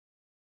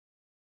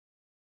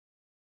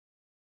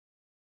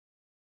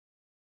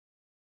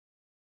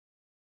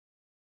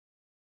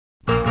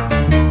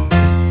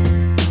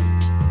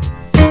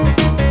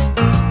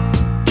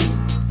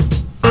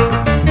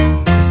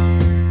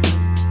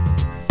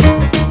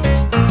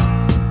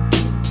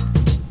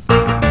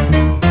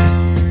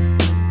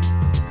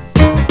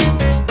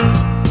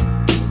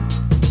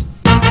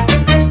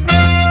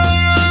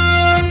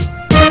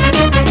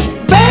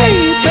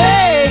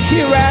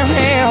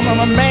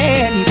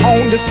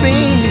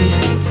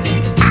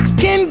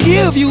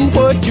give you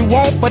what you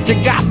want, but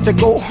you got to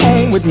go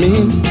home with me.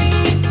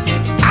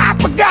 I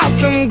forgot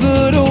some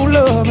good old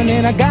loving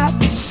and I got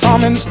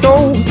some in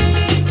store.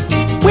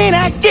 When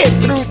I get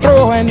through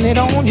throwing it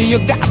on you,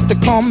 you got to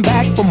come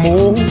back for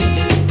more.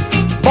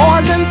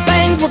 Boys and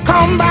things will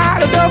come by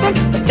the dozen,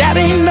 but that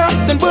ain't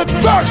nothing but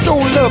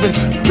drugstore loving.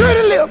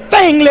 Pretty little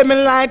thing, let me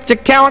light your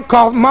count,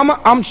 cause mama,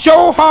 I'm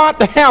sure hard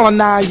to hell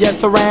and I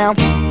yes around.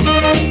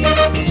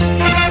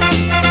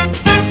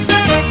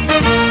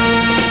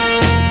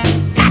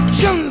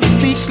 Actions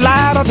speak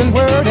louder than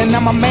word, and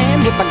I'm a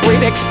man with a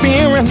great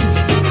experience.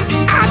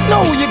 I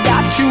know you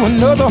got you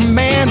another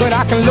man, but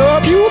I can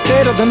love you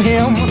better than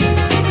him.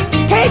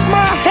 Take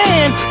my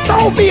hand,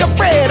 don't be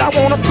afraid, I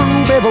wanna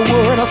prove every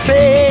word I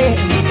say.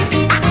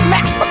 I'm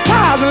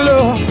advertising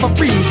love for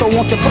free, so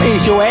won't you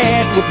place your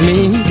ad with me?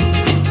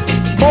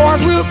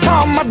 Boys will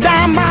call my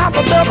dime by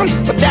the dozen,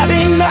 but that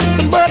ain't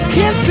nothing but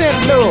 10-cent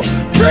love.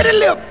 Pretty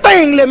little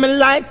thing, let me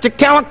light your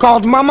count,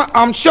 cause mama,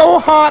 I'm sure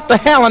hard to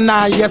hell and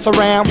I yes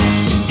around.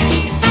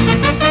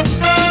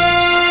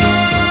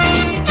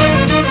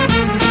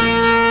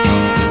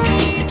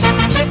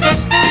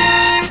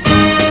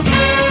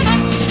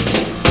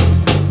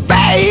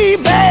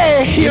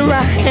 Here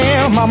I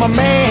am, I'm a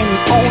man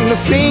on the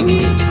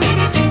scene.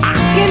 I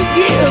can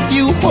give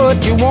you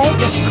what you want,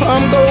 just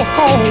come go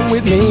home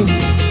with me.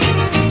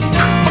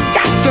 I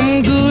got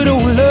some good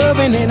old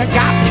loving and I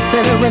got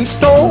better in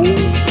store.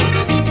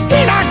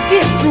 When I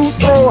get through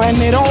throwing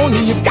it on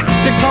you, you got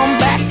to come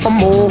back for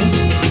more.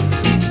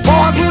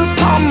 Boys will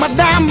call my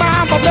dime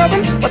by the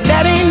dozen, but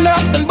that ain't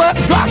nothing but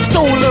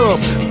drugstore love.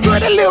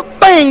 Pretty little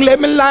thing, let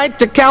me light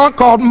your count,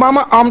 cause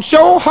mama, I'm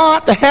sure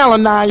hard to hell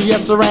and I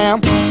yes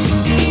around.